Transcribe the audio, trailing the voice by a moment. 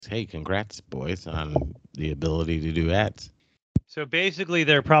Hey, congrats, boys, on the ability to do ads. So basically,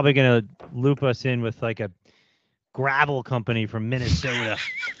 they're probably going to loop us in with like a gravel company from Minnesota.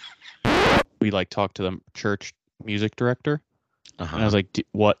 We like talked to the church music director, Uh-huh. and I was like,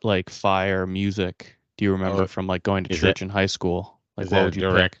 "What like fire music do you remember Oh, from like going to is church that- in high school? Like, Is what that a would you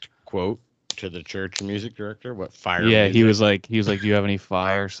pick?" direct quote to the church music director? What fire Yeah, music? he was like, "Do you have any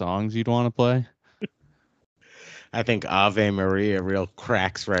fire songs you'd want to play?" I think Ave Maria real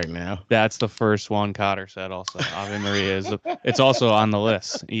cracks right now. That's the first one Cotter said. Also, Ave Maria it's also on the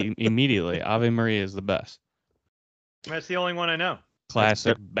list immediately. Ave Maria is the best. That's the only one I know.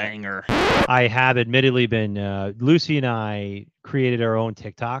 Classic banger. I have admittedly been Lucy and I created our own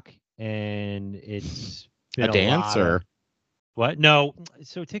TikTok, and it's been A dance lot or of, what? No,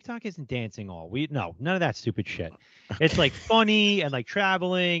 so TikTok isn't dancing all. None of that stupid shit. It's like funny and like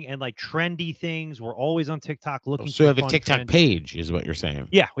traveling and like trendy things. We're always on TikTok looking so you for have a fun TikTok trend- page, is what you're saying?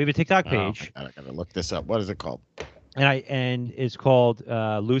 Yeah, we have a TikTok Oh, page, I gotta look this up. What is it called? and it's called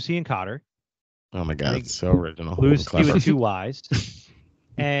Lucy and Cotter. Oh my god, think it's so original. and Lucy clever. with two Y's.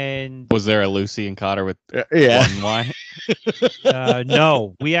 And Was there a Lucy and Cotter with Yeah. one Y?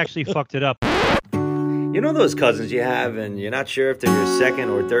 no, we actually fucked it up. You know those cousins you have, and you're not sure if they're your second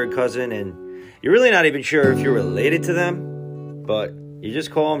or third cousin, and you're really not even sure if you're related to them, but you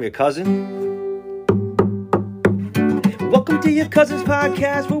just call them your cousin? Welcome to Your Cousins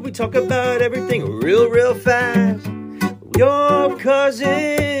Podcast, where we talk about everything real fast. Your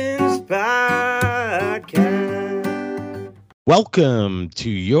Cousins Podcast. Welcome to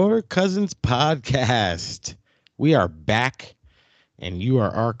Your Cousins Podcast. We are back, and you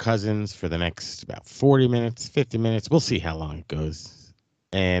are our cousins for the next about 40 minutes, 50 minutes. We'll see how long it goes.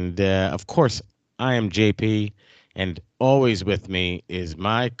 And, of course, I am JP, and always with me is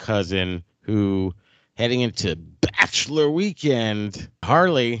my cousin who, heading into Bachelor Weekend,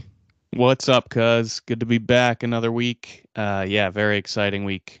 Harley. What's up, cuz? Good to be back another week. Yeah, very exciting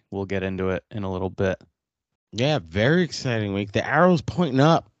week. We'll get into it in a little bit. Yeah, very exciting week. The arrow's pointing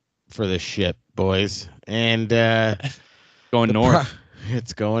up for this ship, boys. And Going north.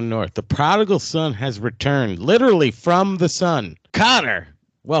 It's going north. The prodigal son has returned, literally from the sun. Connor,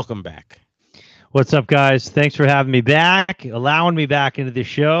 welcome back. What's up, guys? Thanks for having me back, allowing me back into the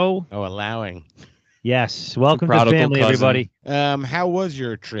show. Oh, allowing. Yes, welcome to Prodigal family, cousin. everybody. How was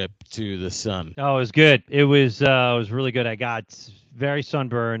your trip to the sun? Oh, it was good. It was really good. I got very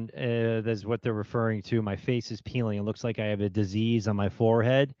sunburned. That's what they're referring to. My face is peeling. It looks like I have a disease on my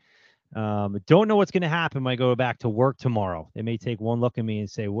forehead. Don't know what's going to happen when I go back to work tomorrow. They may take one look at me and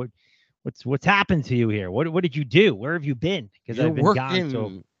say, "What's happened to you here? What did you do? Where have you been?" Because I've been gone.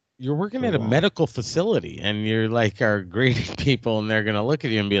 So you're working so at a long. medical facility, and you're like are grading people, and they're gonna look at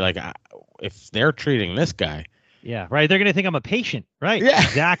you and be like, if they're treating this guy, yeah, right. They're going to think I'm a patient, right? Yeah.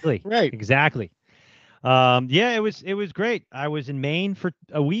 Exactly. right? Exactly. Yeah, it was great. I was in Maine for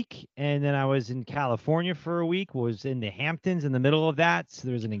a week, and then I was in California for a week. Was in the Hamptons in the middle of that. So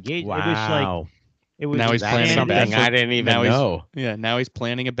there was an engagement. Wow, It was Now he's that's planning a something bachelor- I didn't even now he's- know. Yeah, now he's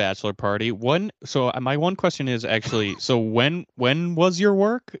planning a bachelor party. So my one question is actually, so when was your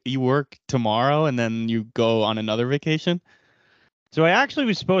work? You work tomorrow and then you go on another vacation? So I actually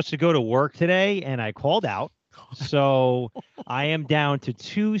was supposed to go to work today, and I called out. So I am down to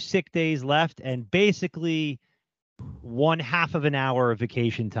 2 sick days left, and basically 1/2 of an hour of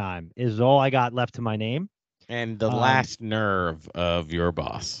vacation time is all I got left to my name. And the last nerve of your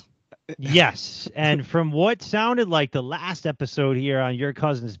boss. Yes, and from what sounded like the last episode here on Your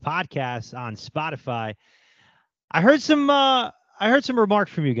Cousin's podcast on Spotify, I heard some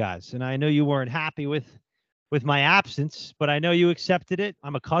remarks from you guys, and I know you weren't happy with my absence, but I know you accepted it.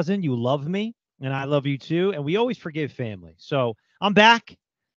 I'm a cousin, you love me, and I love you too, and we always forgive family. So I'm back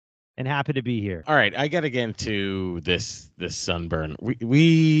and happy to be here. All right, I got to get into this sunburn.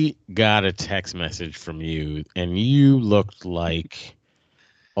 We got a text message from you, and you looked like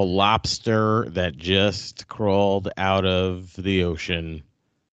a lobster that just crawled out of the ocean,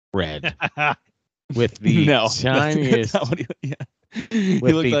 red, with the No, tiniest. that's not what he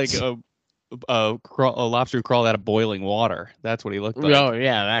With looked the like a lobster who crawled out of boiling water. That's what he looked like. Oh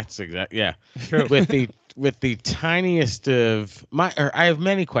yeah, that's exact. Yeah, True. with the tiniest of my. I have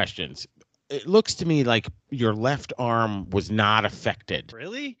many questions. It looks to me like your left arm was not affected.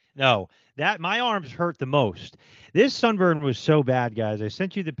 Really? No, that my arms hurt the most. This sunburn was so bad, guys. I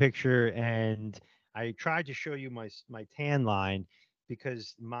sent you the picture, and I tried to show you my tan line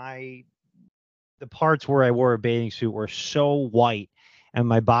because the parts where I wore a bathing suit were so white, and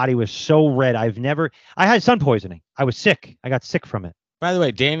my body was so red. I had sun poisoning. I was sick. I got sick from it. By the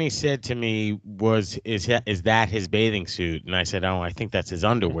way, Danny said to me, "Is that his bathing suit?" And I said, "Oh, I think that's his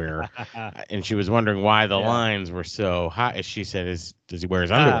underwear." And she was wondering why the Yeah. lines were so high. She said, "Does he wear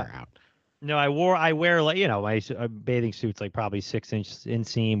his underwear out?" No, I wear like my bathing suits like probably 6-inch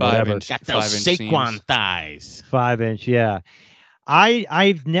inseam, 5 whatever. inch. Got those 5 inch Saquon seams. thighs. 5-inch, yeah.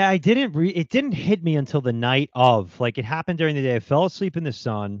 I didn't it didn't hit me until the night of. Like it happened during the day. I fell asleep in the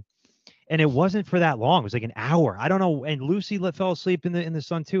sun, and it wasn't for that long. It was like an hour. I don't know. And Lucy fell asleep in the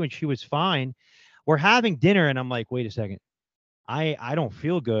sun too, and she was fine. We're having dinner, and I'm like, wait a second. I don't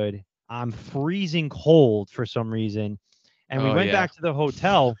feel good. I'm freezing cold for some reason. And we Oh, went yeah. back to the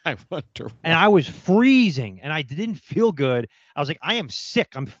hotel, I wonder and why. I was freezing, and I didn't feel good. I was like, I am sick.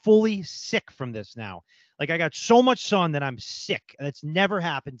 I'm fully sick from this now. Like I got so much sun that I'm sick. That's never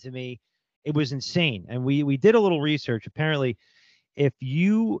happened to me. It was insane. And we did a little research. Apparently, if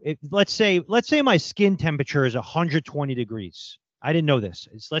let's say my skin temperature is 120 degrees. I didn't know this.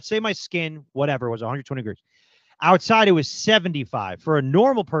 Let's say my skin, whatever, was 120 degrees. Outside, it was 75. For a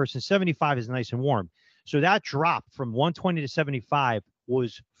normal person, 75 is nice and warm. So that drop from 120 to 75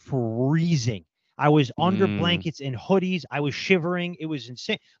 was freezing. I was under blankets and hoodies. I was shivering. It was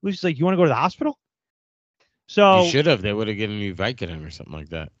insane. Lucy's like, "You want to go to the hospital?" So You should have. They would have given you Vicodin or something like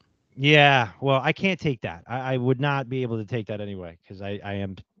that. yeah, well, I can't take that. I would not be able to take that anyway because I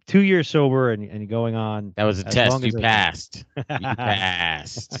am 2 years sober and going on. That was a as test. long You as I- passed. You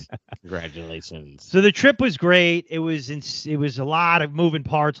passed. Congratulations. So the trip was great. It was a lot of moving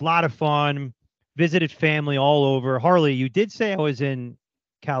parts, a lot of fun. Visited family all over. Harley, you did say I was in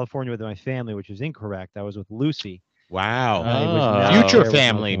California with my family, which is incorrect. I was with Lucy. Wow. I was Oh. not Future there with my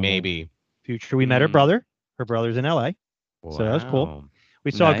family, maybe. Future. We met her Mm. brother. Her brother's in LA. So that was cool. Wow.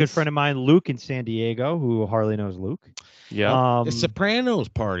 We saw a good Nice. friend of mine, Luke, in San Diego, who Harley knows Luke. Yeah. The Sopranos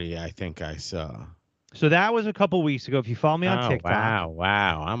party, I think I saw. So that was a couple weeks ago. If you follow me on Oh, TikTok,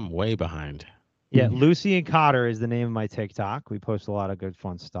 wow. I'm way behind. yeah, Lucy and Cotter is the name of my TikTok. We post a lot of good,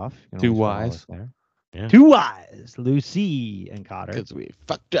 fun stuff. You can Two always follow wise. us there. Yeah. Two wise, Lucy and Cotter. Because we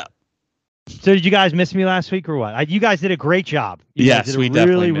fucked up. So did you guys miss me last week or what? You guys did a great job. You guys Yes, did a we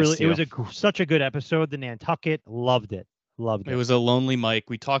definitely missed It was you. such a good episode. The Nantucket, loved it. It was a lonely mic.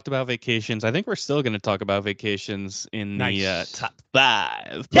 We talked about vacations. I think we're still going to talk about vacations in the Nice. top 5.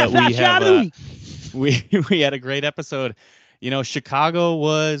 Top But five we shot have of the week. we had a great episode. You know, Chicago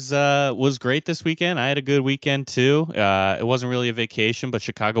was great this weekend. I had a good weekend too. It wasn't really a vacation, but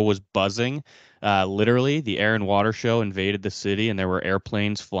Chicago was buzzing. Literally, the Air and Water Show invaded the city, and there were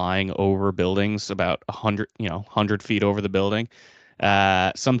airplanes flying over buildings about 100 feet over the building.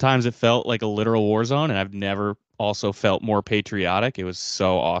 Sometimes it felt like a literal war zone, and I've never also felt more patriotic. It was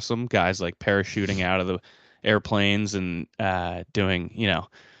so awesome. Guys like parachuting out of the airplanes and doing,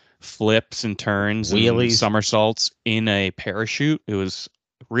 flips and turns Wheelies. and somersaults in a parachute. It was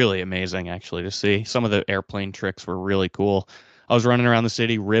really amazing actually to see. Some of the airplane tricks were really cool. I was running around the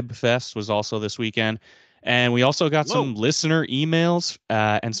city. Rib Fest was also this weekend. And we also got some listener emails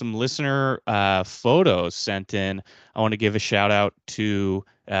and some listener photos sent in. I want to give a shout out to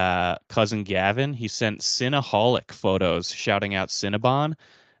cousin Gavin. He sent Cineholic photos shouting out Cinnabon.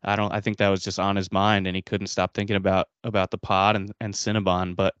 I think that was just on his mind, and he couldn't stop thinking about the pod and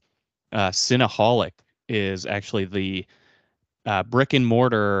Cinnabon. But Cineholic is actually the brick and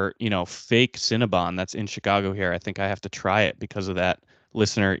mortar, fake Cinnabon that's in Chicago here. I think I have to try it because of that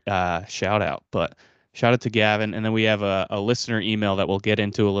listener shout out. But shout out to Gavin. And then we have a listener email that we'll get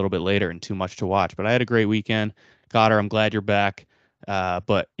into a little bit later in Too Much to Watch. But I had a great weekend. Cotter, I'm glad you're back.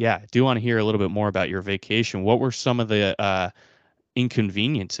 But yeah, I do want to hear a little bit more about your vacation. What were some of the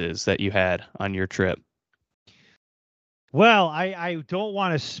inconveniences that you had on your trip? Well, I don't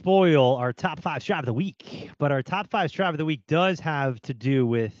want to spoil our top 5 shot of the week, but our top 5 shot of the week does have to do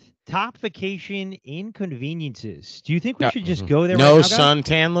with top vacation inconveniences. Do you think we should just go there? No right now, guys?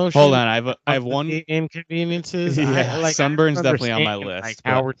 suntan lotion. Hold on, I have one. Inconveniences. Yeah, sunburn's I remember definitely on my saying, list, Like but-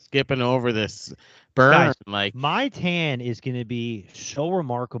 how we're skipping over this burn. Guys, like My tan is going to be so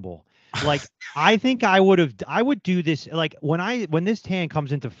remarkable. Like I think I would do this like when this tan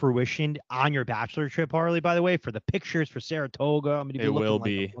comes into fruition on your bachelor trip, Harley, by the way, for the pictures for Saratoga. I'm gonna be It looking will like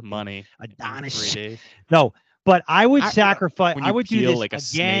be a fucking money. Adonis. 3 days. No, but I would I- sacrifice. when I you would do peel this like a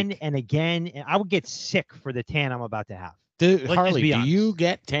again snake. and again, and I would get sick for the tan I'm about to have. Dude, just Harley, be do you honest.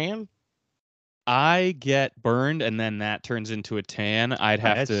 get tan? I get burned and then that turns into a tan. I'd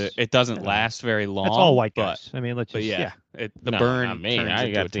have to. that's- It doesn't yeah. last very long. That's all white but, guys. I mean, let's But just yeah, the No, burn. Not me. turns I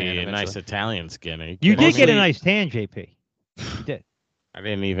into got a tan the nice eventually. Italian skin. Are You kidding did get a me? nice tan, JP. You did. I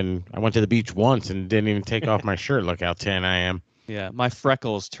didn't even. I went to the beach once and didn't even take off my shirt. Look how tan I am. Yeah, my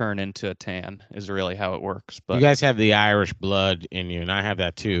freckles turn into a tan is really how it works. But You guys have the Irish blood in you, and I have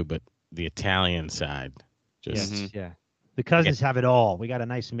that too, but the Italian side. Just Yes, yeah. The cousins have it all. We got a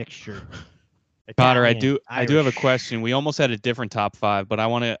nice mixture. Potter, Italian, I do have a Irish. question. We almost had a different top 5, but I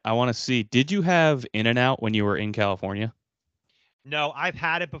want to see. Did you have In-N-Out when you were in California? No, I've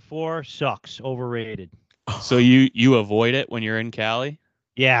had it before. Sucks. Overrated. So you avoid it when you're in Cali?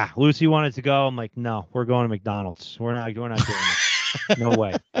 Yeah, Lucy wanted to go. I'm like, no, we're going to McDonald's. We're not doing this. No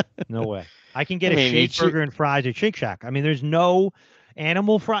way. No way. I can get I a mean, shake burger and fries at Shake Shack. I mean, there's no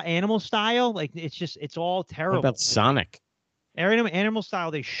animal style. Like it's all what terrible. about Sonic? Animal style,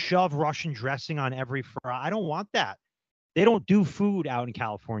 they shove Russian dressing on every fry. I don't want that. They don't do food out in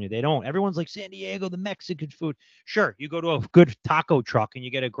California. They don't. Everyone's like San Diego, the Mexican food. Sure, you go to a good taco truck and you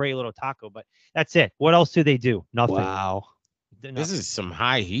get a great little taco, but that's it. What else do they do? Nothing. Wow. This is some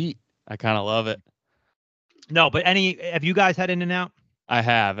high heat. I kind of love it. No, but have you guys had In-N-Out? I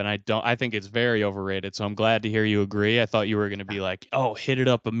have, and I think it's very overrated. So I'm glad to hear you agree. I thought you were going to be like, oh, hit it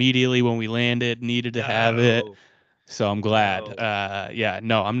up immediately when we landed, needed to have it. So I'm glad.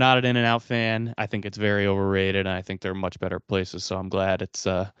 No. I'm not an In-N-Out fan. I think it's very overrated, and I think there are much better places. So I'm glad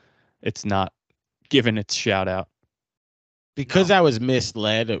it's not given its shout out. Because I was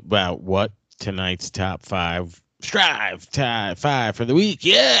misled about what tonight's top 5 top 5 for the week,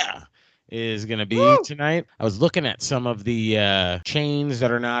 is going to be tonight. I was looking at some of the chains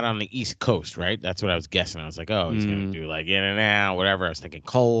that are not on the East Coast, right? That's what I was guessing. I was like, oh, he's going to do like In-N-Out, whatever. I was thinking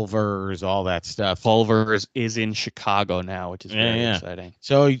Culver's, all that stuff. Culver's is in Chicago now, which is very exciting.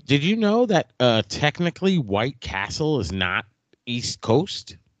 So did you know that technically White Castle is not East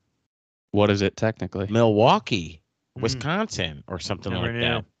Coast? What is it technically? Milwaukee, Wisconsin, or something Never like knew.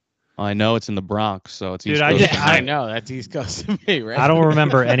 that. I know it's in the Bronx, so it's Dude, East I Coast. just- I know that's East Coast to me, right? I don't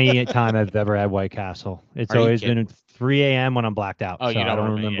remember any time I've ever had White Castle. It's Are you always kidding? been 3 a.m. when I'm blacked out. Oh, so you I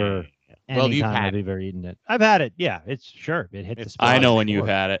don't remember Well, any you've time had I've it. ever eaten it. I've had it. Yeah, it hit the spot. I know for when you've sure.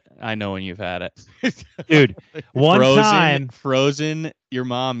 had it. I know when you've had it. Dude, one time. Frozen. Your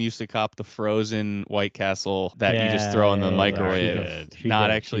mom used to cop the frozen White Castle that you just throw in the Yeah, microwave. she Not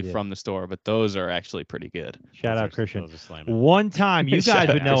did, actually she did. from the store, but those are actually pretty good. Shout Those out are- Christian. those are slamming. One time, you guys Shout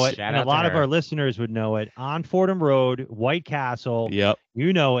would know out- it, shout and a out to lot of her. our listeners would know it. On Fordham Road, White Castle. Yep.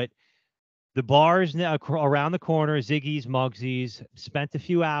 You know it. The bars around the corner, Ziggy's, Mugsy's. Spent a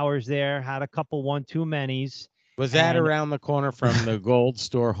few hours there. Had a couple 1 too manys. Was that And- around the corner from the Gold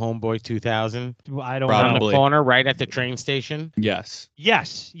Store Homeboy 2000? I don't Probably. On know. the corner, right at the train station? Yes.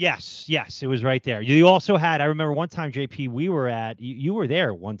 Yes. It was right there. You also had, I remember one time, JP, we were at, you were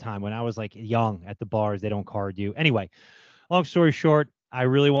there one time when I was like young at the bars. They don't card you. Anyway, long story short, I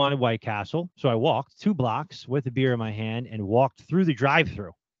really wanted White Castle. So I walked 2 blocks with a beer in my hand and walked through the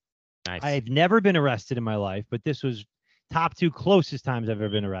drive-thru. Nice. I've never been arrested in my life, but this was top 2 closest times I've ever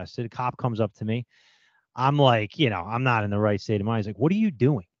been arrested. A cop comes up to me. I'm like, I'm not in the right state of mind. He's like, what are you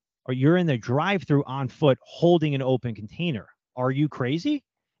doing? Or you're in the drive-thru on foot holding an open container. Are you crazy?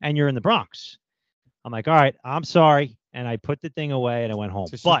 And you're in the Bronx. I'm like, all right, I'm sorry. And I put the thing away and I went home.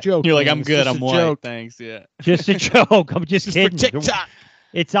 Just a But joke, You're like, man. I'm It's good. just I'm a white. joke. Thanks. Yeah. just a joke. I'm just Just for kidding. TikTok.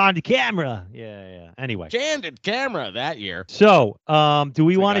 It's on the camera. Yeah. Anyway. Candid camera that year. So, do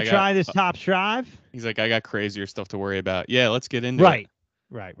we It's like, want I to got- try this top drive? He's like, I got crazier stuff to worry about. Yeah, let's get into Right. it.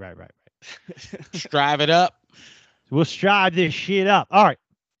 Right. Strive it up. We'll strive this shit up. All right.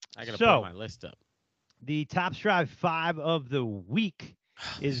 I gotta So- put my list up. The top drive 5 of the week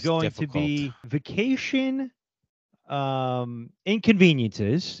is It's going difficult. to be vacation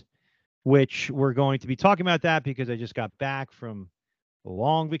inconveniences, which we're going to be talking about that because I just got back from a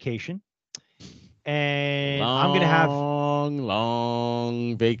long vacation. And I'm going to have,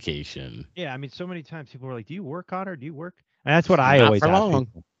 long vacation. yeah, I mean, so many times people are like, do you work, Otter? Do you work? And that's what I Not always for ask long.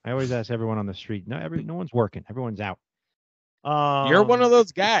 people. I always ask everyone on the street. No one's working. Everyone's out. You're one of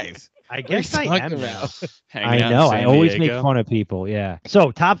those guys. I What are you guess I talking am. about? now. Hanging I out in know. I San always make Diego. fun of people. Yeah.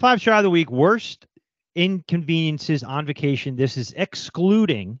 So, top 5 shot of the week, worst inconveniences on vacation. This is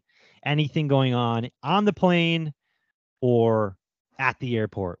excluding anything going on the plane or at the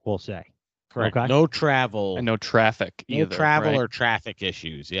airport, we'll say. Correct. Okay. No travel. And no traffic No either. travel right? or traffic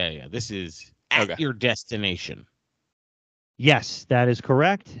issues. Yeah. This is at Okay. your destination. Yes, that is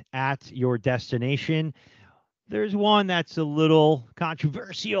correct. At your destination. There's one that's a little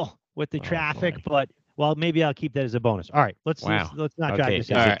controversial with the Oh, traffic, boy. but well, maybe I'll keep that as a bonus. All right, let's Wow. let's not drag Okay. this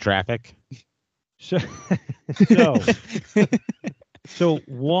Is out. it right. traffic? So, so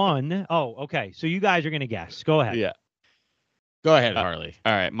one. Oh, okay. So you guys are gonna guess. Go ahead. Yeah. Go ahead, Harley.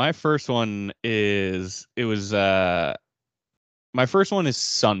 All right. My first one is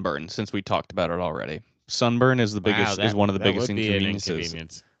sunburn, since we talked about it already. Sunburn is the biggest. Wow, is one of the that biggest would be an inconveniences.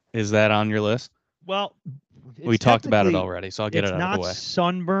 inconvenience. Is that on your list? Well, We it's talked about it technically- already, so I'll get it's it out not of the way.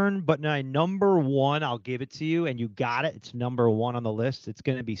 sunburn, but my number one, I'll give it to you, and you got it. It's number one on the list. It's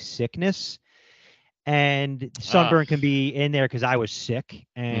going to be sickness, and sunburn can be in there because I was sick,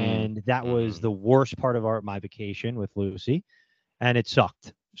 and that was the worst part of my vacation with Lucy, and it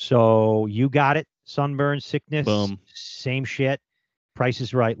sucked. So you got it. Sunburn, sickness, Boom. same shit. Price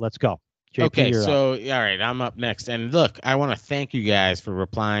is right. Let's go. JP, Okay, you're up. so all right, I'm up next. And look, I want to thank you guys for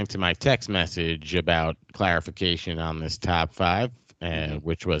replying to my text message about clarification on this top 5,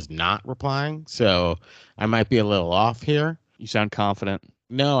 which was not replying. So I might be a little off here. You sound confident.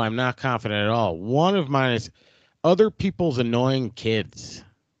 No, I'm not confident at all. One of mine is other people's annoying kids.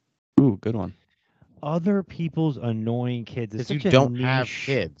 Ooh, good one. Other people's annoying kids. It's If you such a don't have niche-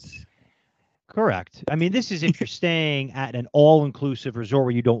 kids. Correct. I mean, this is if you're staying at an all-inclusive resort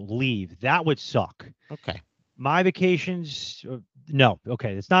where you don't leave. That would suck. Okay. My vacations, no.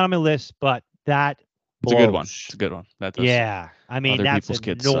 Okay, it's not on my list, but that It's a good one. blows. It's a good one. That does. Yeah, I mean Other that's people's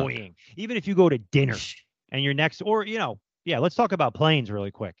kids suck. annoying. Even if you go to dinner and you're next, or yeah. Let's talk about planes really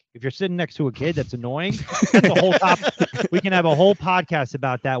quick. If you're sitting next to a kid that's annoying, that's a whole we can have a whole podcast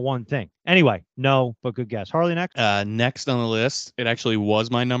about that one thing. Anyway, no, but good guess. Harley next. Next on the list, it actually was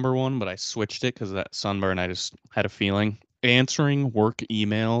my number one, but I switched it because of that sunburn. I just had a feeling answering work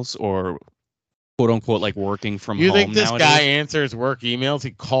emails or quote unquote like working from You home think this nowadays. guy answers work emails? He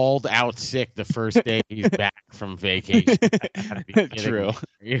called out sick the first day he's back from vacation. I gotta be kidding True. me.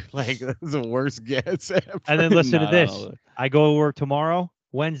 You're like, this is the worst guess ever. And then listen to Not this. all the- I go to work tomorrow,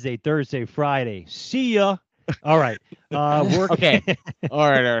 Wednesday, Thursday, Friday. See ya. All right. Work. Okay. All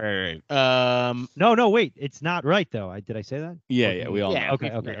right. No, wait. It's not right though. Did I say that? Yeah, we all Yeah, know. Okay.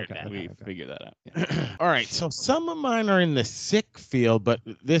 We Okay. figured that out. Yeah. All right. So some of mine are in the sick field, but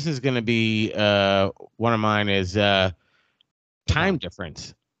this is going to be one of mine is time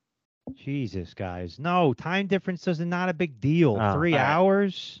difference. Jesus, guys. No, time difference is not a big deal. Oh, 3 all right.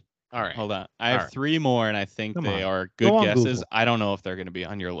 hours. All right. Hold on. I have All right. 3 more, and I think Come they on. are Go good on guesses. Google. I don't know if they're going to be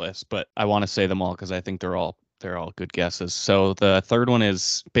on your list, but I want to say them all because I think they're all good guesses. So the third one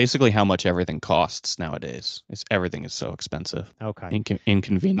is basically how much everything costs nowadays. Everything is so expensive. Okay.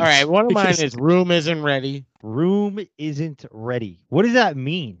 Inconvenience. All right. One of mine Because- is room isn't ready. Room isn't ready. What does that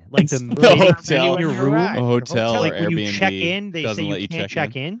mean? Like the The lady hotel. in your You're room? right. a hotel Like or when Airbnb you check in, they doesn't say you let you can't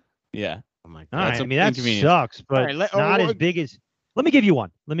check in. Yeah. Oh my All god. right. That's I an mean, that inconvenience. sucks, but right, let- not or as what- big as. Let me give you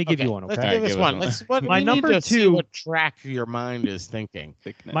one. Let me give you one. Let's Okay. give us give us one. one. Let's. What My we number need to see 2 what track your mind is thinking.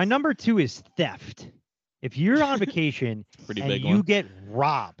 Thickness. My number 2 is theft. If you're on vacation Pretty and big you one. get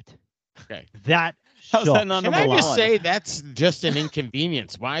robbed, Okay. that How's sucks. that not Can number I just one? say that's just an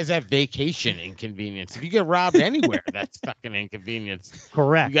inconvenience? Why is that vacation inconvenience? If you get robbed anywhere, that's fucking inconvenience.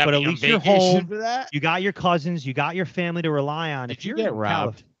 Correct. You got But to at be on least you're vacation home. for that. You got your cousins. You got your family to rely on. Did If you you're get in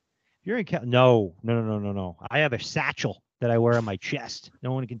robbed? If you're in no. I have a satchel that I wear on my chest.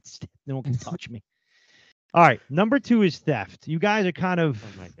 No one can touch me. All right, number 2 is theft. You guys are kind of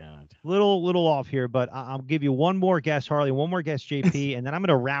Oh my god. little off here, but I'll give you one more guess, Harley, one more guess, JP, and then I'm going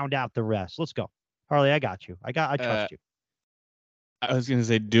to round out the rest. Let's go. Harley, I got you. I trust you. I was gonna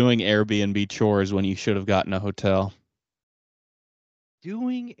say doing Airbnb chores when you should have gotten a hotel.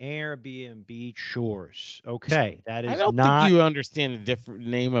 Doing Airbnb chores. Okay, that is I don't not. think you understand the different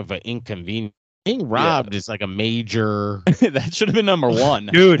name of an inconvenience. Being robbed is like a major. That should have been number 1.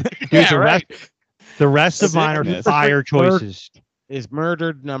 Dude, Yeah, the right. rest of mine are Sickness. fire choices. Is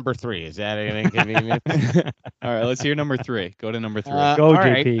murdered number 3? Is that an inconvenience? All right, let's hear number 3. Go to number 3. Go, all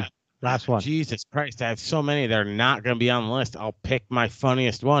right. JP. Last one. Jesus Christ, I have so many that are not going to be on the list. I'll pick my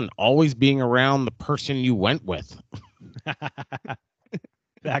funniest one. Always being around the person you went with.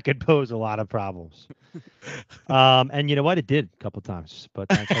 That could pose a lot of problems. And you know what? It did a couple times, but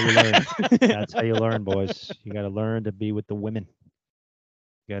that's how you learn. That's how you learn, boys. You got to learn to be with the women.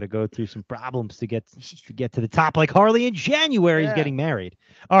 You got to go through some problems to get to the top, like Harley in January is Yeah. getting married.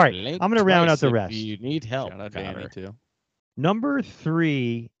 All right, Blink I'm going to round out twice the if rest. You need help. Shout out Connor. Danny too. Number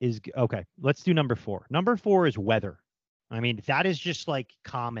 3 is okay. Let's do number 4. Number 4 is weather. I mean, that is just like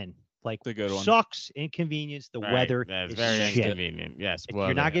common. Like It's a good one. sucks, inconvenience. The Right, weather That's is very shit. inconvenient. Yes. If well,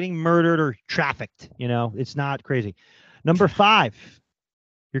 you're not yeah. getting murdered or trafficked, it's not crazy. Number 5,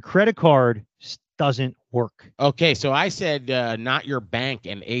 your credit card doesn't work. Okay, so I said not your bank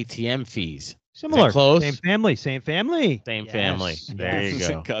and ATM fees. Similar. close? Same family. Same family. Same Yes, family. There yes.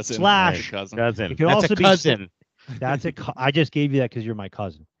 you go. Cousin. Slash. Cousin. Cousin. It could That's also a be- cousin. That's it. I just gave you that because you're my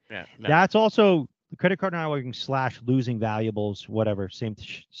cousin. Yeah, no. That's also the credit card not working / losing valuables, whatever. Same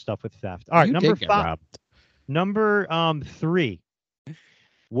stuff with theft. All right, You number did get 5. robbed. Number 3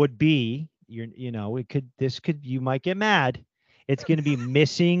 would be you might get mad. It's going to be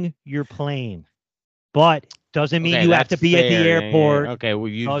missing your plane, but doesn't mean Okay, you have to that's be at the fair. Yeah, yeah, airport. yeah. Okay, well,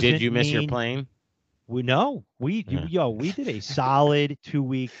 did Doesn't you miss your mean- plane? We Yeah. we did a solid 2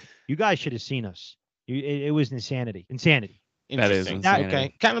 week. You guys should have seen us. It was insanity. That is Interesting. insanity.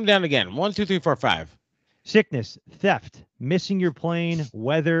 Okay, count them down again. 1, 2, 3, 4, 5. Sickness, theft, missing your plane,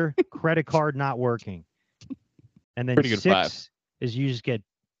 weather, credit card not working. And then Pretty good 6 5. is you just get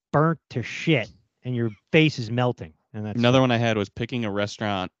burnt to shit and your face is melting. And that's Another one I had was picking a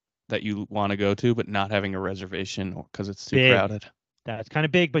restaurant that you want to go to, but not having a reservation because it's too Big. crowded. That's kind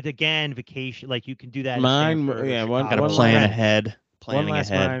of big, but again, vacation, like you can do that. in Mine, Stanford or yeah, one- Got to Chicago. plan last- ahead. One Planning last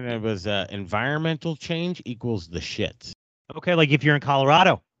ahead. line, it was environmental change equals the shits. Okay, like if you're in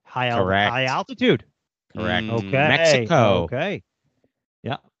Colorado, Correct. high altitude. Correct. Mm, Okay. Mexico. Okay.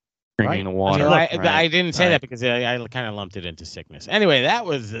 Yeah. Drinking Right. water. I, look, I didn't say Right. that because I kind of lumped it into sickness. Anyway, that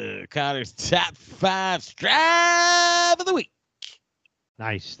was Connor's top 5 strive of the week.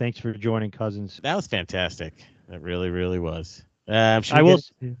 Nice. Thanks for joining, cousins. That was fantastic. That really, really was. Should I we will.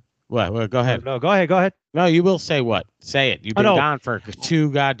 get- What? Well, go ahead. No, go ahead. No, you will say what? Say it. You've been no. gone for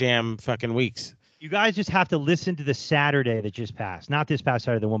 2 goddamn fucking weeks. You guys just have to listen to the Saturday that just passed, not this past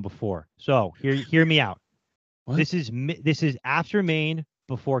Saturday, the one before. So hear me out. What? This is after Maine,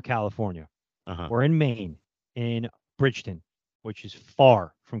 before California. Uh-huh. We're in Maine, in Bridgeton, which is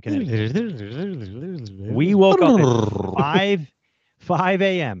far from Connecticut. We woke up at 5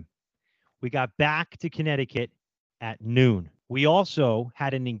 a.m. We got back to Connecticut at noon. We also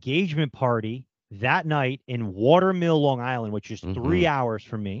had an engagement party that night in Watermill, Long Island, which is 3 hours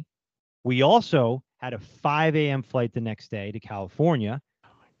from me. We also had a 5 a.m. flight the next day to California. Oh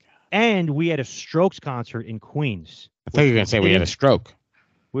my God. And we had a Strokes concert in Queens. I thought you were going to say we had a stroke,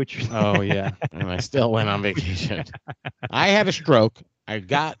 Which Oh yeah. and I still went on vacation. I had a stroke. I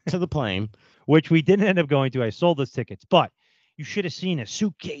got to the plane. which we didn't end up going to. I sold those tickets, but you should have seen us.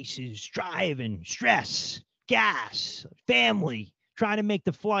 Suitcases, driving, stress, gas, family, trying to make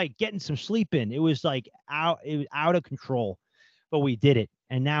the flight, getting some sleep in. It was out of control, but we did it.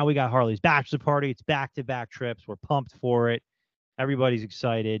 And now we got Harley's bachelor party. It's back-to-back trips. We're pumped for it. Everybody's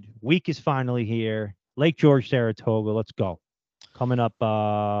excited. Week is finally here. Lake George, Saratoga. Let's go. Coming up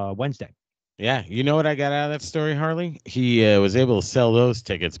Wednesday. Yeah, you know what I got out of that story, Harley? He was able to sell those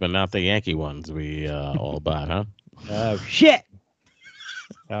tickets, but not the Yankee ones we all bought, huh? Oh, shit.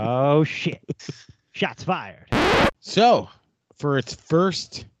 Oh, shit. Shots fired. So, for its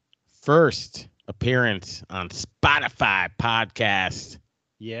first appearance on Spotify podcast,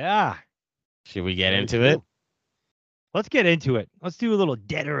 Yeah. should we get Very into cool. it? Let's get into it. Let's do a little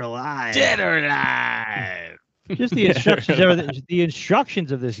dead or alive. Dead or alive? Just the instructions. The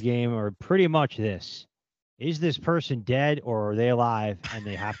instructions of this game are pretty much this: is this person dead or are they alive? And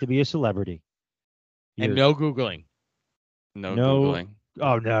they have to be a celebrity. And You're- no Googling. No, No. Googling.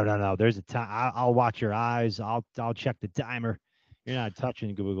 Oh no. There's a time. I'll watch your eyes. I'll check the timer. You're not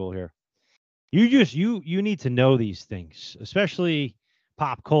touching Google here. You need to know these things, especially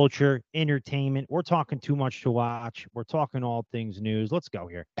pop culture, entertainment. We're talking too much to watch. We're talking all things news. Let's go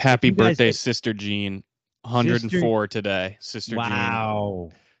here. Happy you guys birthday, get- Sister Jean. 104 today. Sister Jean.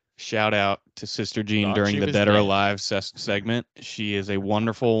 Wow. Shout out to Sister Jean Thought during she the was Dead or dead. Alive segment. She is a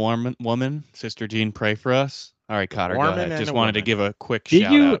wonderful woman. Sister Jean, pray for us. All right, Cotter, go Woman ahead. and Just a wanted to woman. give a quick Did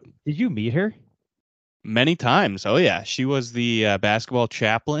shout you out. did you meet her? Many times. Oh, yeah. She was the basketball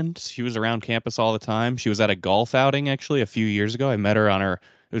chaplain. She was around campus all the time. She was at a golf outing, actually, a few years ago. I met her on it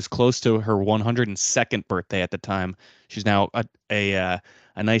was close to her 102nd birthday at the time. She's now a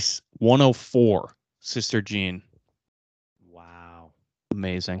nice 104, Sister Jean. Wow.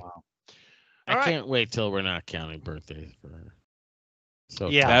 Amazing. Wow. I All right. can't wait till we're not counting birthdays for her. So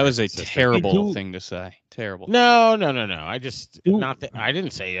Yeah. That was a sister. terrible do- thing to say. Terrible. No. I just Do- not that I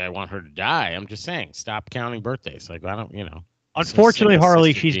didn't say I want her to die. I'm just saying stop counting birthdays. Like I don't, Unfortunately, Sister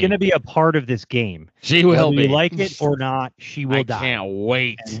Harley, Jean. she's going to be a part of this game. She will Whether be. you like it or not, she will I die. can't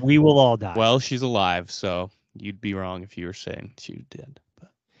wait. And we will all die. Well, she's alive, so you'd be wrong if you were saying she did.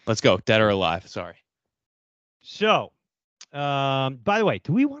 But let's go. Dead or alive. Sorry. So, by the way,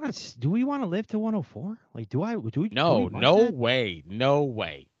 do we want to live to 104? Like, do we? No, want no that? way. No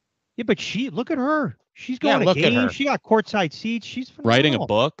way. Yeah, but look at her. She's Yeah, going look to at her. games. She got courtside seats. She's Writing a phenomenal.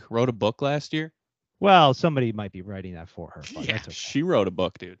 book. Wrote a book last year. Well, somebody might be writing that for her. But Yeah, that's okay. She wrote a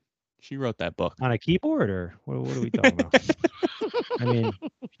book, dude. She wrote that book. On a keyboard, or what are we talking about? I mean,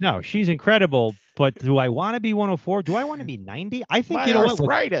 no, she's incredible. But do I want to be 104? Do I want to be 90? I think My you know what.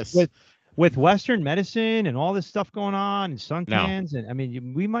 arthritis. With Western medicine and all this stuff going on and suntans, and I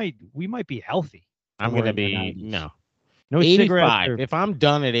mean, we might be healthy. I'm We're gonna in the be 90s. no. No cigarettes. 85. If I'm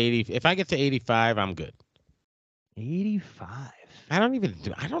done at 80, if I get to 85, I'm good. 85. I don't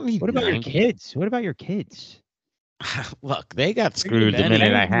need What about your 90. kids? What about your kids? Look, they got screwed the Benny.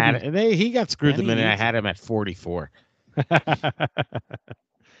 minute I had he got screwed the Benny minute I eats had him at 44.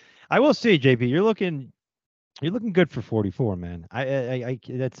 I will say, JP, you're looking good for 44, man. I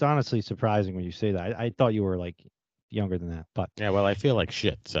that's honestly surprising when you say that. I thought you were like younger than that, but Yeah, well, I feel like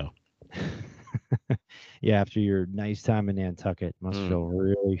shit, so. yeah, after your nice time in Nantucket, must feel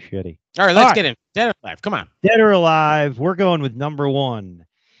really shitty. All right, let's get in. Dead or alive. Come on. Dead or alive, we're going with number 1.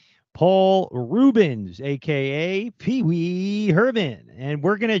 Paul Rubens, aka Pee Wee Herman. And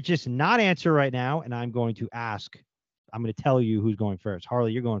we're gonna just not answer right now, and I'm going to tell you who's going first.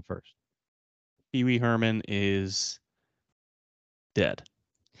 Harley, you're going first. Pee Wee Herman is dead.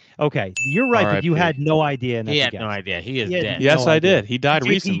 Okay, you're right, but you R.I.P. had no idea. And He that's a had guess. no idea. He is He had dead. Yes, no I idea. did. He died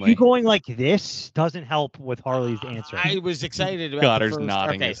recently. You going like this doesn't help with Harley's answer. I was excited about Cotter's the first.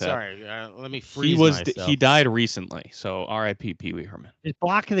 nodding Okay, his head. sorry. Let me freeze myself. He died recently, so R.I.P. Pee Wee Herman. Just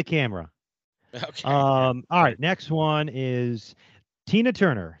block the camera. Okay. All right, next one is Tina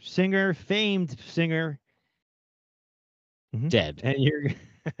Turner, famed singer. Dead. And you're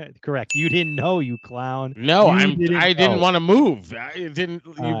correct. You didn't know, you clown. No, You I didn't know. want to move. I didn't.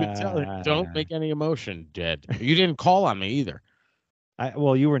 You could tell it. Don't Ah. make any emotion. Dead. You didn't call on me either.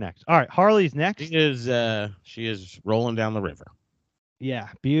 Well, you were next. All right, Harley's next. She is rolling down the river. Yeah,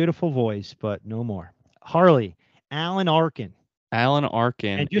 beautiful voice, but no more. Harley, Alan Arkin. Alan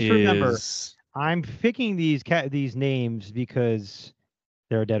Arkin And just remember, is I'm picking these names because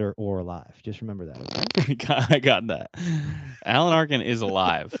they're dead or alive. Just remember that. I got that. Alan Arkin is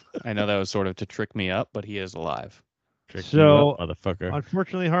alive. I know that was sort of to trick me up, but he is alive. Trick you So, up, motherfucker.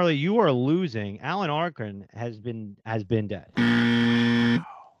 Unfortunately, Harley, you are losing. Alan Arkin has been dead. Damn.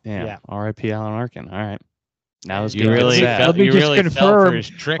 Yeah. R.I.P. Alan Arkin. All right. Now this You gonna get really sad. fell, Let me you just really fell confirm- for his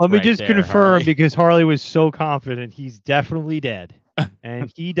trick Let me right just there, confirm Harley. because Harley was so confident he's definitely dead,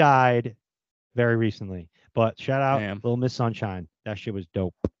 and he died very recently. But shout out Damn. Little Miss Sunshine. That shit was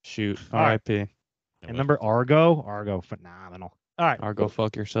dope. Shoot. All right. R.I.P. And remember Argo, phenomenal. All right, Or go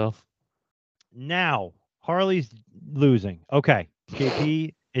fuck yourself. now Harley's losing. Okay,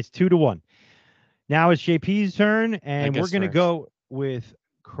 JP, it's 2-1. Now it's JP's turn, and we're guess gonna first. go with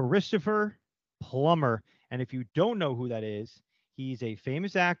Christopher Plummer. And if you don't know who that is, he's a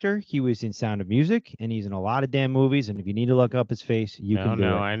famous actor. He was in Sound of Music, and he's in a lot of damn movies. And if you need to look up his face, you can do it.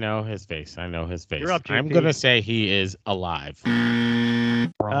 I know his face. I know his face. You're up, I'm JP. gonna say he is alive.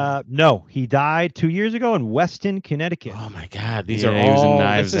 No, he died 2 years ago in Weston, Connecticut. Oh my God, these Yeah, are he was in all.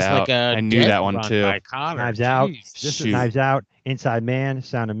 Knives This is like Out. a I knew death that one run too. by Connor. Knives Out. Jeez, This is Shoot. Knives Out, Inside Man,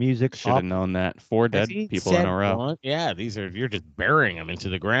 Sound of Music. Should have known that. 4 Has dead he people in said a row. one? Yeah, you're just burying them into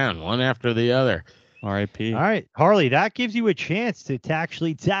the ground one after the other. R.I.P. All right, Harley, that gives you a chance to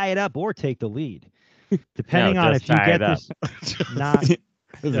actually tie it up or take the lead, depending No, on just if you tie get it up. this. Not Is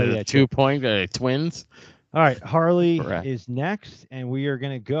Oh, it yeah, a 2-point twins? all right. Harley Correct. is next, and we are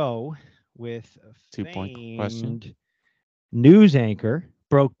gonna go with a 2-point question. famed news anchor,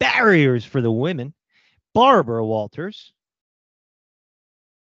 broke barriers for the women, Barbara Walters.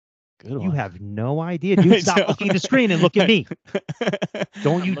 Good You one. have no idea, dude. Stop looking at the screen and look at me.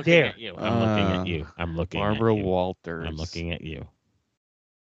 Don't I'm you looking dare. at you. I'm looking at you. I'm looking Barbara at you. Walters. I'm looking at you.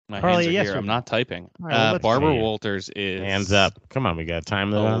 My Harley, hands are yes here. or I'm no? not typing. All right, well, let's Barbara see. Walters is Hands up. Come on, we got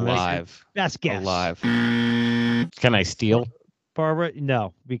time limit on this. alive. Best guess. Alive. Can I steal? Barbara,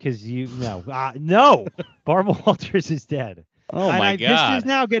 no, because no. Barbara Walters is dead. Oh And my This God. is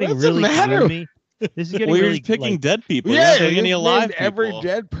now getting What's the really matter? gloomy. This is getting Well, you're really just picking like, dead people. You're not picking any you alive named every people.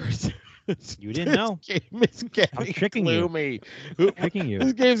 dead person. You didn't know. This game is getting tricking you. gloomy. Tricking you.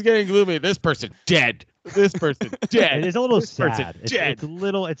 This game's getting gloomy. This person dead. This person dead. It is a little This person sad. It's dead. a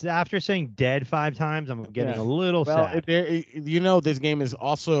little. It's after saying dead 5 times. I'm getting Yeah. a little Well, sad. this game is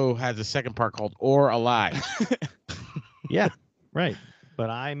also has a second part called Or Alive. Yeah, right. But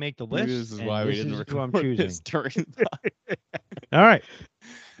I make the list. This is and why we this didn't is who record I'm choosing. this during All right.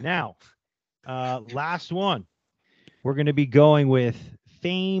 Now, last one. We're going to be going with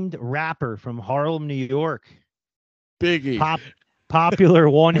famed rapper from Harlem, New York. Biggie. Popular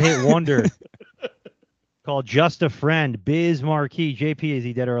one-hit wonder called Just a Friend. Biz Marquee. JP, is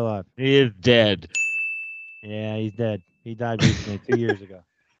he dead or alive? He is dead. Yeah, he's dead. He died recently, 2 years ago.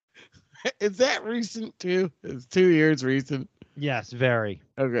 Is that recent too? It's 2 years recent. Yes, very,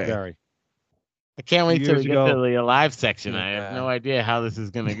 Okay. very. I can't wait till years we get to ago. the alive section. I have Yeah. no idea how this is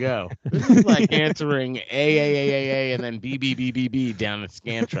gonna go. This is like answering A and then B down the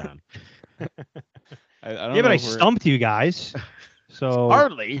Scantron. I don't Yeah, know but I if we're- stumped you guys. So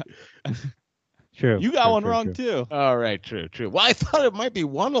Hardly. True. You got true, one true, wrong true. too. All right, true. Well, I thought it might be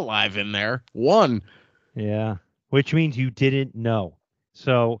one alive in there. One. Yeah. Which means you didn't know.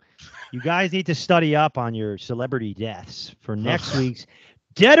 So you guys need to study up on your celebrity deaths for next week's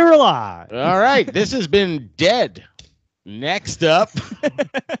Dead or Alive. All right, this has been Dead. Next up.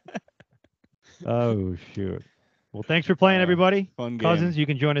 Oh, shoot. Well, thanks for playing, everybody. Fun game. Cousins, you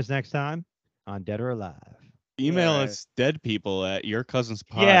can join us next time on Dead or Alive. Email Yeah. us dead people at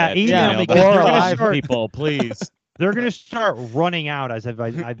yourcousinspod. Yeah, at email me, gmail.com. 'cause Or they're gonna alive start- people, please. They're going to start running out, as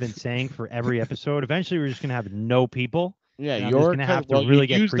I've been saying for every episode. Eventually, we're just going to have no people. Yeah, And I'm just you're gonna have to well, really you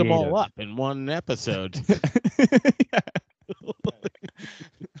get used them all creative. up in one episode.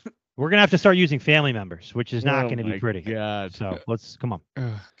 We're going to have to start using family members, which is not Oh going to my be pretty. God. So come on.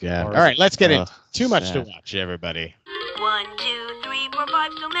 God. Or- All right, let's get in. Ugh, Too much to sad. watch, everybody. 1, 2, 3, 4,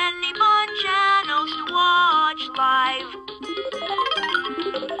 5, so many fun channels to watch live.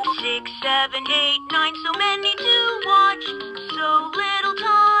 6, 7, 8, 9, so many to watch, so little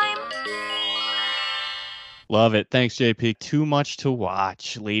time. Love it. Thanks, JP. Too much to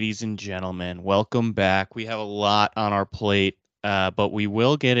watch, ladies and gentlemen. Welcome back. We have a lot on our plate, but we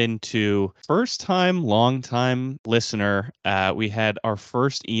will get into first time, long time listener. We had our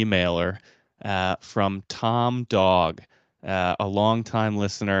first emailer from Tom Dog, a long time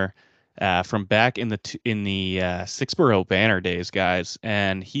listener from back in the Sixborough Banner days, guys.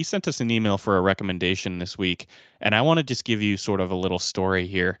 And he sent us an email for a recommendation this week. And I want to just give you sort of a little story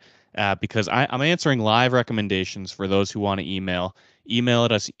here. Because I'm answering live recommendations for those who want to email. Email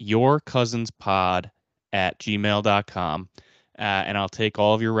at us yourcousinspod@gmail.com, and I'll take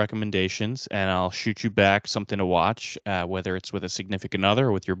all of your recommendations and I'll shoot you back something to watch, whether it's with a significant other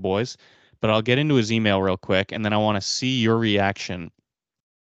or with your boys. But I'll get into his email real quick, and then I want to see your reaction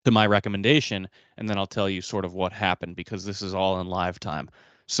to my recommendation, and then I'll tell you sort of what happened because this is all in live time.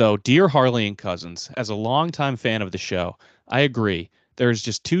 So, dear Harley and Cousins, as a longtime fan of the show, I agree. There's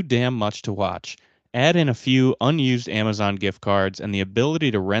just too damn much to watch. Add in a few unused Amazon gift cards and the ability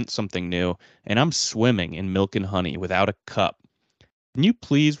to rent something new, and I'm swimming in milk and honey without a cup. Can you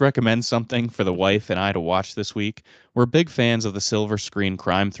please recommend something for the wife and I to watch this week? We're big fans of the silver screen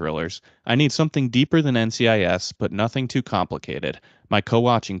crime thrillers. I need something deeper than NCIS, but nothing too complicated. My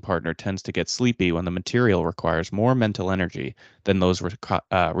co-watching partner tends to get sleepy when the material requires more mental energy than those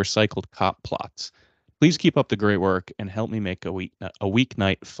recycled cop plots. Please keep up the great work and help me make a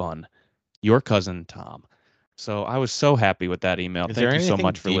weeknight fun. Your cousin, Tom. So I was so happy with that email. Is there Thank you so anything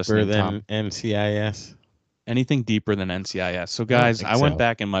much for deeper listening, than Tom. NCIS? Anything deeper than NCIS. So guys, think I went so.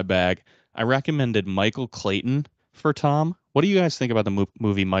 back in my bag. I recommended Michael Clayton for Tom. What do you guys think about the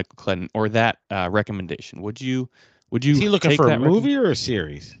movie Michael Clayton or that recommendation? Would you Is he looking take for a that movie or a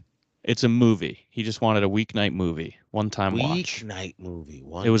series? It's a movie. He just wanted a weeknight movie, one-time watch. Weeknight movie.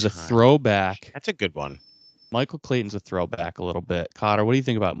 It was a time. throwback. That's a good one. Michael Clayton's a throwback a little bit. Cotter, what do you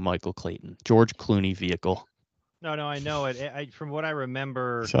think about Michael Clayton? George Clooney vehicle. No, I know it. From what I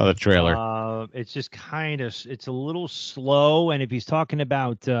remember, Saw the trailer. it's just it's a little slow. And if he's talking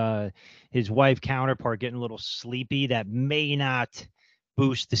about his wife counterpart getting a little sleepy, that may not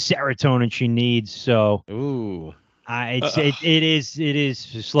boost the serotonin she needs. So Ooh. it is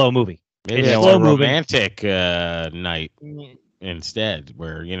a slow movie. Maybe It's a slow slow moving. romantic night instead,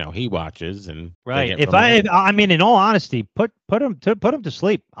 where he watches and they Right. get If romantic. I mean, in all honesty, put him to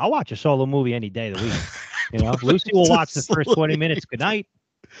sleep. I'll watch a solo movie any day of the week. You know, Lucy will watch the first 20 minutes. Good night.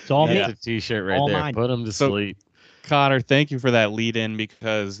 It's all me. That's a T-shirt right All there. mine. Put him to So- sleep. Cotter, thank you for that lead in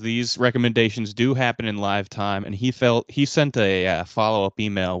because these recommendations do happen in live time. And he sent a follow-up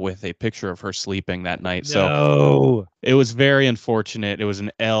email with a picture of her sleeping that night. So No. it was very unfortunate. It was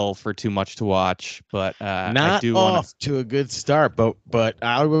an L for too much to watch, but I Not do off want to a good start, but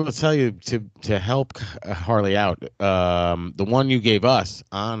I will tell you to help Harley out. The one you gave us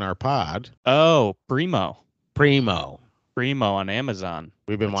on our pod, Primo on Amazon.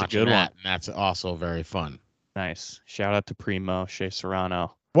 we've been That's a watching good that, one. and that's also very fun. Nice. Shout out to Primo, Shea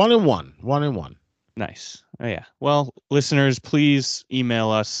Serrano. 1 and 1. Nice. Oh, yeah. Well, listeners, please email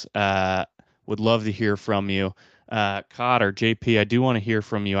us. Would love to hear from you. Cotter, JP, I do want to hear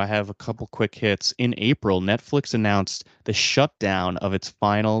from you. I have a couple quick hits. In April, Netflix announced the shutdown of its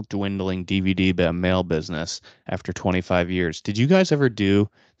final dwindling DVD mail business after 25 years. Did you guys ever do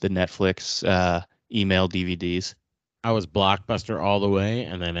the Netflix email DVDs? I was Blockbuster all the way,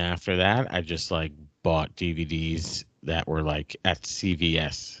 and then after that, I just bought DVDs that were at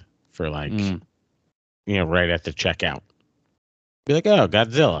CVS for right at the checkout. Be like, oh,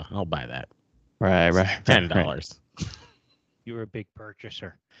 Godzilla, I'll buy that. Right. $10. You were a big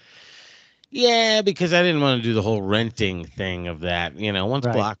purchaser. Yeah, because I didn't want to do the whole renting thing of that. Once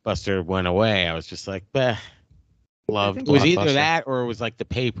Right. Blockbuster went away, I was just like, bah, loved. think It was either Blockbuster. that or it was like the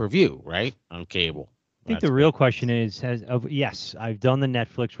pay-per-view, right? On cable. I think That's the real what- question is, yes, I've done the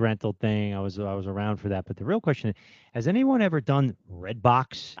Netflix rental thing. I was around for that, but the real question is, has anyone ever done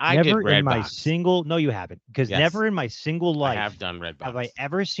Redbox? I did Never in my Redbox. single. No, you haven't, because Yes. never in my single I life have done Redbox. have I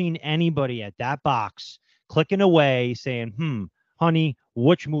ever seen anybody at that box clicking away saying, honey,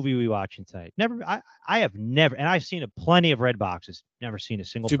 which movie are we watching tonight? Never. I have never, and I've seen plenty of red boxes. Never seen a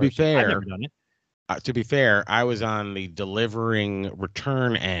single To be person. I've fair, never done it. To be fair, I was on the delivering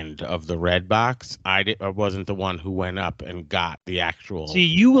return end of the Redbox. I wasn't the one who went up and got the actual. See,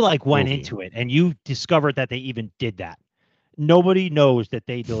 you like went movie. into it and you discovered that they even did that. Nobody knows that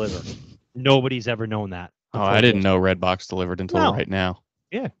they deliver. Nobody's ever known that. Oh, before I didn't this. know Redbox delivered until No. right now.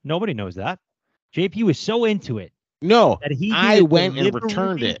 Yeah, nobody knows that. JP was so into it No, that he. I did a went and delivery-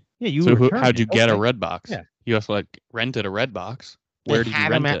 returned it. Yeah, you. So returned how'd you it. get a Okay. Redbox? Yeah. You also rented a Redbox. They Where did you had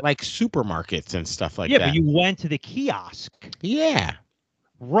rent them at it? like supermarkets and stuff like Yeah, that. but you went to the kiosk, Yeah.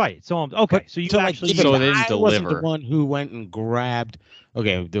 right? So okay, But- so you like, actually. even So they didn't I wasn't the deliver. one who went and grabbed.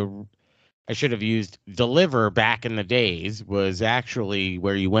 Okay, I should have used deliver back in the days was actually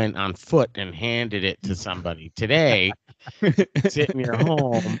where you went on foot and handed it to somebody. Today, sit in your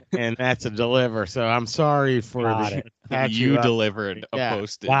home and that's a deliver. So I'm sorry for Got the it. catch You up. delivered a Yeah.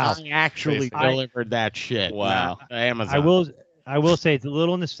 postage. Wow. I actually Basically. delivered that shit. Wow. not Amazon. I will say it's a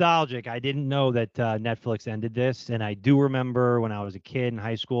little nostalgic. I didn't know that Netflix ended this, and I do remember when I was a kid in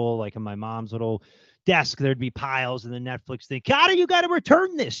high school, like in my mom's little desk, there'd be piles of the Netflix thing. Carter, you got to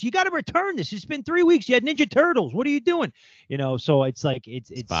return this. You got to return this. It's been 3 weeks. You had Ninja Turtles. What are you doing? So it's like it's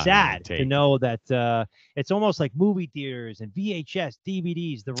Spot on sad the to take. know that it's almost like movie theaters and VHS,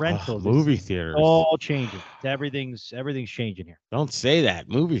 DVDs, the rentals. It's movie theaters. all changing. Everything's changing here. Don't say that.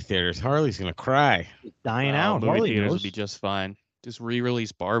 Movie theaters. Harley's gonna cry. Dying Oh, out. movie Harley theaters knows. would be just fine. Just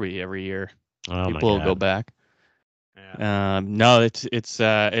re-release Barbie every year. Oh my People will go God. back. Yeah. No, it's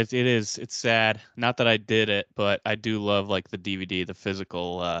sad. Not that I did it, but I do love like the DVD, the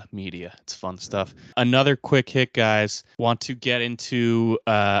physical media. It's fun stuff. Another quick hit, guys. Want to get into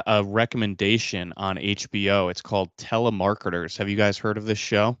a recommendation on HBO. It's called Telemarketers. Have you guys heard of this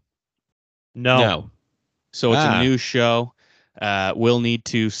show? No. So it's Ah. a new show. We'll need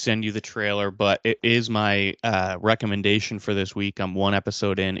to send you the trailer, but it is my recommendation for this week. I'm one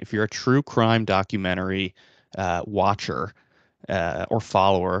episode in. If you're a true crime documentary watcher or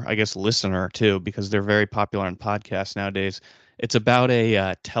follower, I guess listener too, because they're very popular on podcasts nowadays. It's about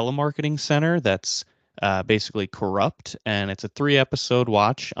a telemarketing center that's basically corrupt, and it's a 3-episode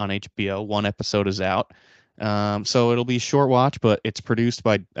watch on HBO. One episode is out. So it'll be a short watch, but it's produced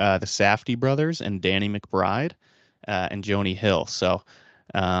by the Safdie brothers and Danny McBride and Joni Hill. So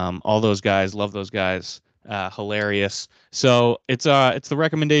all those guys, love those guys. Hilarious. So it's the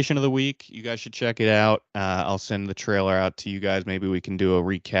recommendation of the week. You guys should check it out. I'll send the trailer out to you guys. Maybe we can do a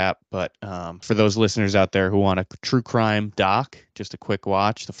recap. But for those listeners out there who want a true crime doc, just a quick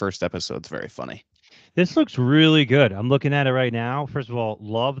watch. The first episode's very funny. This looks really good. I'm looking at it right now. First of all,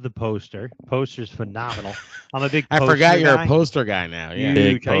 love the poster. Poster's phenomenal. I'm a big I poster forgot you're guy. a poster guy now. Yeah.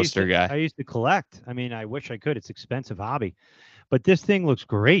 Big Huge. I used poster to- guy. I used to collect. I mean, I wish I could. It's expensive hobby. But this thing looks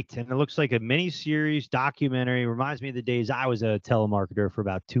great. And it looks like a mini series documentary. Reminds me of the days I was a telemarketer for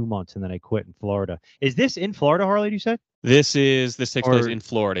about 2 months and then I quit in Florida. Is this in Florida, Harley, you said? This takes place Or- in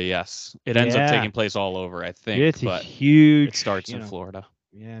Florida. Yes, it ends up Yeah. taking place all over. I think, It's a but huge. it starts you in know, Florida.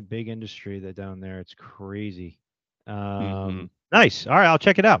 Yeah, big industry that down there. It's crazy. Mhm. Nice. All right, I'll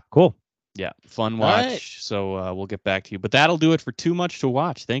check it out. Cool. Yeah, fun All watch. right. So we'll get back to you. But that'll do it for Too Much to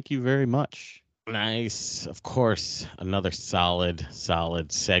Watch. Thank you very much. Nice. Of course, another solid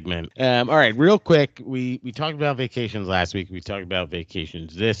segment. All right, real quick. We talked about vacations last week. We talked about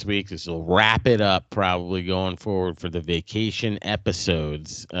vacations this week. This will wrap it up probably going forward for the vacation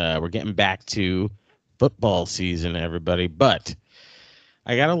episodes. We're getting back to football season, everybody. But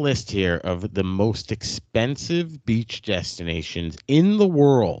I got a list here of the most expensive beach destinations in the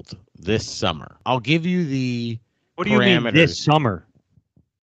world this summer. I'll give you the What do you mean parameters. this summer?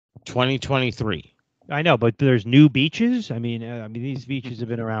 2023. I know, but there's new beaches. I mean, these beaches have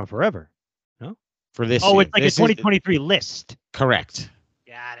been around forever. For this Oh, year. it's like This a is- 2023 list. Correct.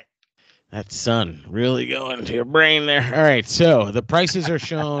 Got it. That sun really going to your brain there. All right, so the prices are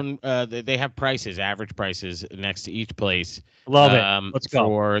shown. They have prices, average prices next to each place. Love it. Let's go.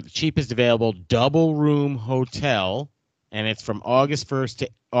 For the cheapest available double room hotel, and it's from August 1st to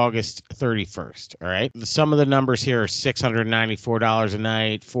August 31st. All right. Some of the numbers here are $694 a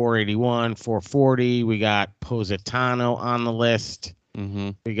night, $481, $440. We got Positano on the list. Mm-hmm.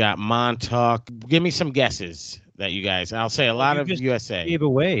 We got Montauk. Give me some guesses that you guys. I'll say a lot You of just USA. Gave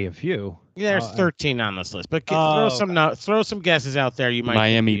away a few. Yeah, there's Oh, 13 on this list, but Oh, throw some guesses out there. You might think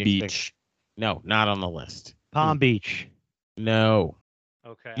Miami we expect- Beach. No, not on the list. Palm Beach. No,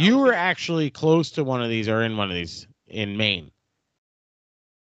 Okay. you were actually close to one of these or in one of these in Maine.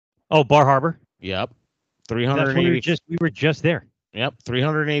 Oh, Bar Harbor. Yep, That's when 380. we were just there. Yep,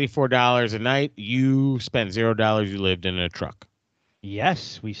 $384 a night. You spent $0. You lived in a truck.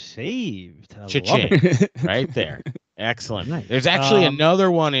 Yes, we saved. I love Cha-ching. it. Right there. Excellent. Nice. There's actually Um,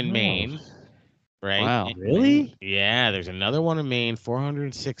 another one in oh. Maine. Right. Wow. Really? Yeah, there's another one in Maine.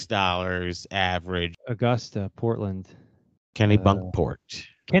 $406 average. Augusta, Portland, Kennebunkport.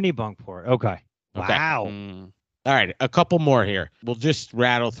 Kennebunkport. Okay. Okay. Wow. Mm. All right, a couple more here. We'll just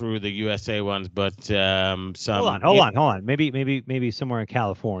rattle through the USA ones, but some. Hold on. Maybe somewhere in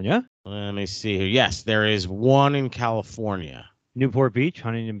California. Let me see here. Yes, there is one in California. Newport Beach,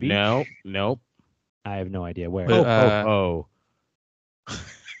 Huntington Beach. No, nope. I have no idea where. But, Oh,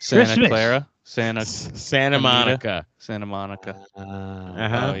 Santa Christmas. Clara. Santa Santa Anita? Monica. Santa Monica.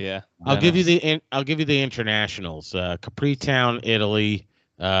 Uh-huh. Oh yeah. I'll give you Venice. the internationals. Capri Town, Italy.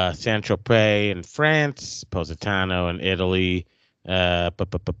 Saint Tropez in France. Positano in Italy. And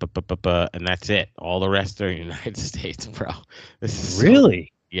that's it. All the rest are United States, bro. This is so-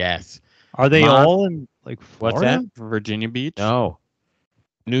 Really? yes. Are they Mon- all in like What's Florida? that? Virginia Beach. No.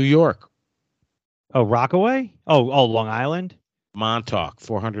 New York. Oh, Rockaway? Oh, Long Island? Montauk,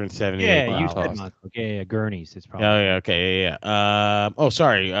 $478. Yeah, you Montauk. said Montauk. Yeah, Gurney's. It's probably. Oh yeah, okay, yeah. Oh,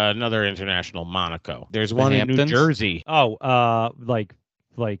 sorry, another international, Monaco. There's one in New Hamptons? Jersey. Oh, like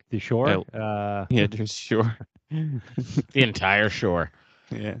the shore. Yeah, there's sure. The entire shore.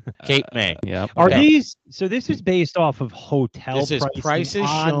 Yeah. Cape May. Yep. Are Okay. these? So this is based off of hotel This is prices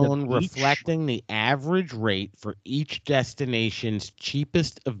on the shown beach? reflecting the average rate for each destination's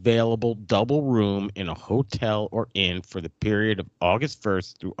cheapest available double room in a hotel or inn for the period of August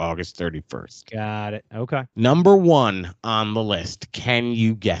 1st through August 31st. Got it. Okay. Number one on the list. Can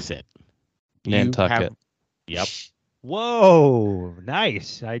you guess it? You Nantucket. have- Yep. Whoa,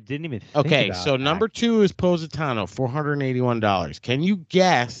 nice. I didn't even think Okay, about so that. number two is Positano, $481. Can you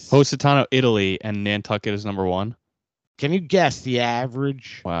guess? Positano, Italy, and Nantucket is number one. Can you guess the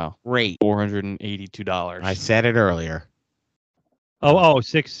average Wow. rate? $482. I said it earlier.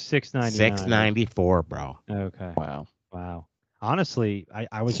 $699. $694, bro. Okay. Wow. Honestly,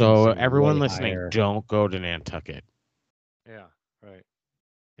 I was So gonna say everyone way listening, higher. don't go to Nantucket. Yeah, right.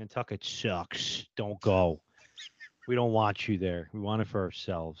 Nantucket sucks. Don't go. We don't want you there. We want it for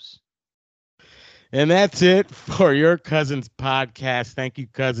ourselves. And that's it for Your Cousins podcast. Thank you,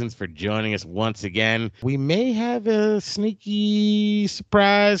 cousins, for joining us once again. We may have a sneaky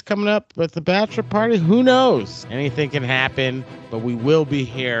surprise coming up at the bachelor party. Who knows? Anything can happen, but we will be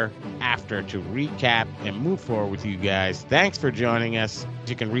here after to recap and move forward with you guys. Thanks for joining us.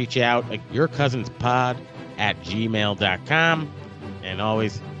 You can reach out at yourcousinspod@gmail.com. And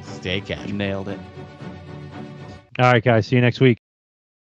always stay casual. Nailed it. All right, guys. See you next week.